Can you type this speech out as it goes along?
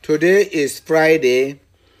Today is Friday,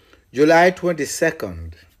 July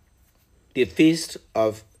 22nd, the feast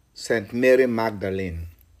of St. Mary Magdalene.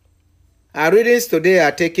 Our readings today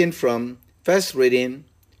are taken from first reading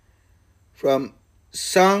from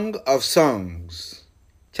Song of Songs,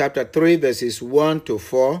 chapter 3, verses 1 to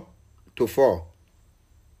 4.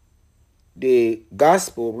 The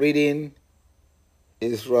gospel reading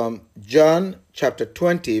is from John chapter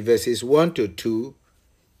 20, verses 1 to 2,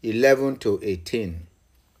 11 to 18.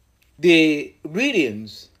 The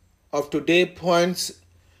readings of today points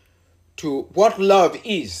to what love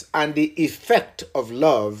is and the effect of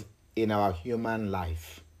love in our human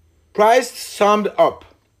life. Christ summed up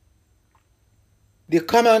the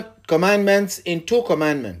commandments in two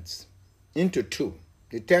commandments, into two.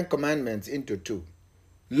 The 10 commandments into two.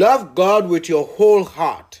 Love God with your whole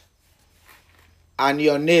heart and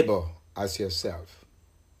your neighbor as yourself.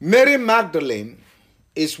 Mary Magdalene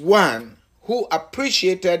is one who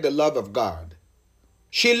appreciated the love of God.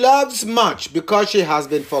 She loves much because she has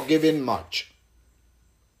been forgiven much.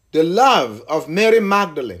 The love of Mary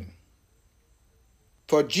Magdalene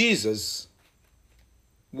for Jesus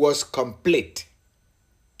was complete.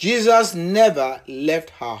 Jesus never left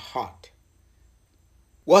her heart.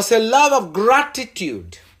 Was a love of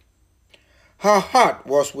gratitude. Her heart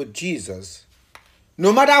was with Jesus,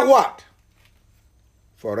 no matter what,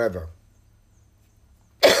 forever.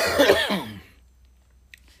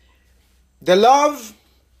 The love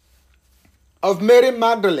of Mary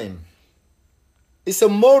Magdalene is a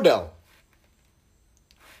model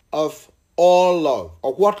of all love,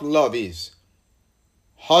 of what love is.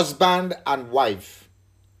 Husband and wife,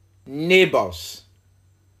 neighbors.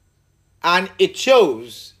 And it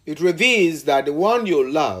shows, it reveals that the one you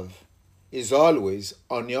love is always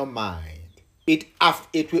on your mind. It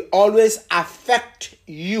will always affect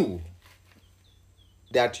you,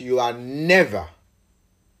 that you are never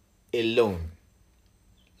alone.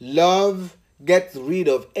 Love gets rid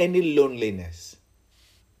of any loneliness.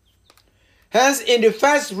 Hence, in the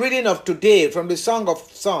first reading of today from the Song of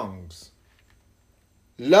Songs,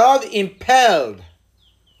 love impelled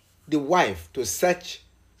the wife to search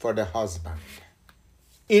for the husband.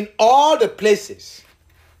 In all the places,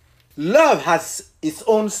 love has its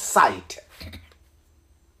own sight.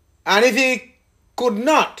 And if he could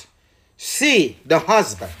not see the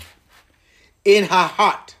husband in her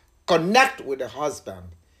heart, connect with the husband,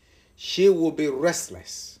 she will be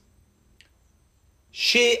restless.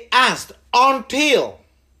 She asked until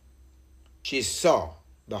she saw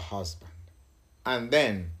the husband. And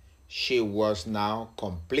then she was now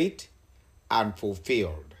complete and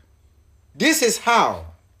fulfilled. This is how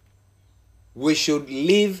we should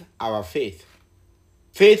live our faith.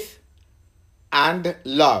 Faith and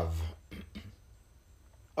love.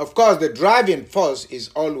 Of course, the driving force is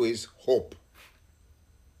always hope.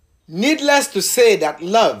 Needless to say that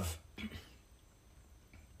love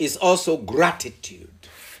is also gratitude.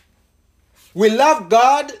 We love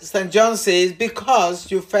God, St. John says, because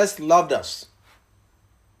you first loved us.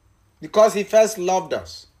 Because he first loved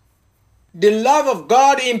us. The love of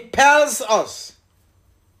God impels us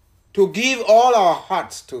to give all our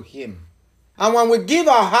hearts to him. And when we give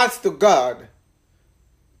our hearts to God,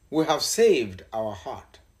 we have saved our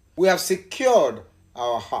heart. We have secured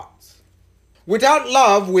our hearts. Without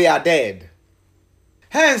love, we are dead.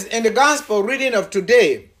 Hence, in the gospel reading of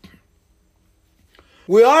today,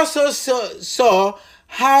 we also saw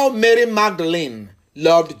how Mary Magdalene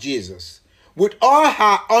loved Jesus with all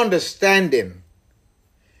her understanding.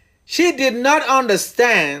 She did not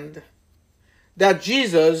understand that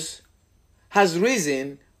Jesus has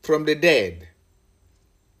risen from the dead.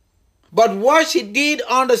 But what she did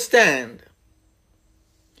understand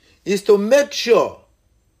is to make sure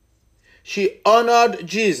she honored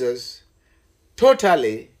Jesus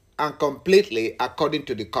totally and completely according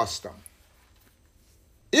to the custom.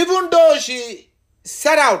 Even though she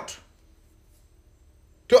set out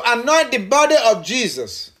to anoint the body of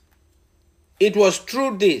Jesus, it was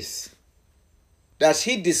through this that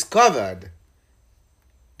she discovered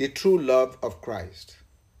the true love of Christ.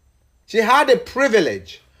 She had the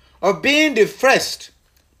privilege of being the first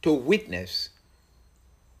to witness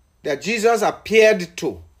that Jesus appeared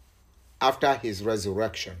to after his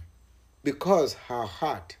resurrection, because her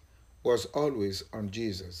heart was always on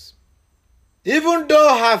Jesus. Even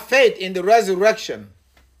though her faith in the resurrection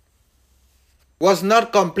was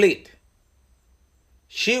not complete,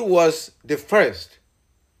 she was the first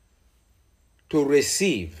to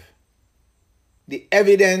receive the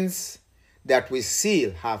evidence that will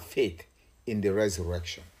seal her faith in the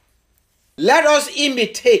resurrection. Let us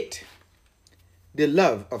imitate the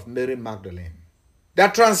love of Mary Magdalene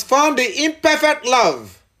that transformed the imperfect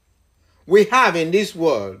love we have in this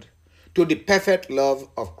world to the perfect love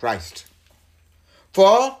of Christ.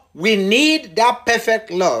 For we need that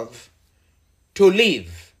perfect love to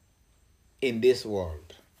live in this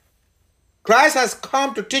world. Christ has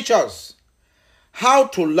come to teach us how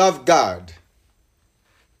to love God.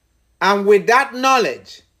 And with that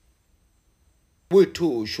knowledge, we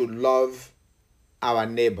too should love our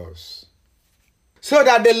neighbors. So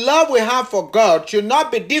that the love we have for God should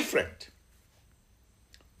not be different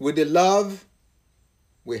with the love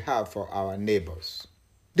we have for our neighbors.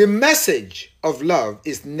 The message of love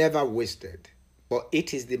is never wasted, but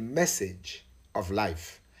it is the message of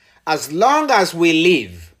life. As long as we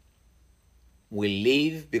live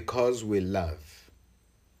because we love.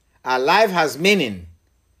 Our life has meaning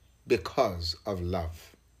because of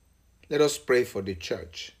love. Let us pray for the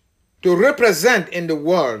church to represent in the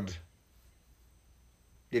world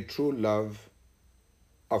the true love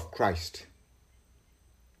of Christ.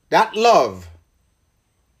 That love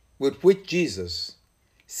with which Jesus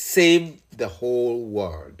saved the whole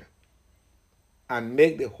world and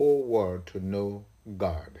make the whole world to know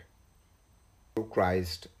God through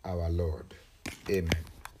Christ our Lord. Amen.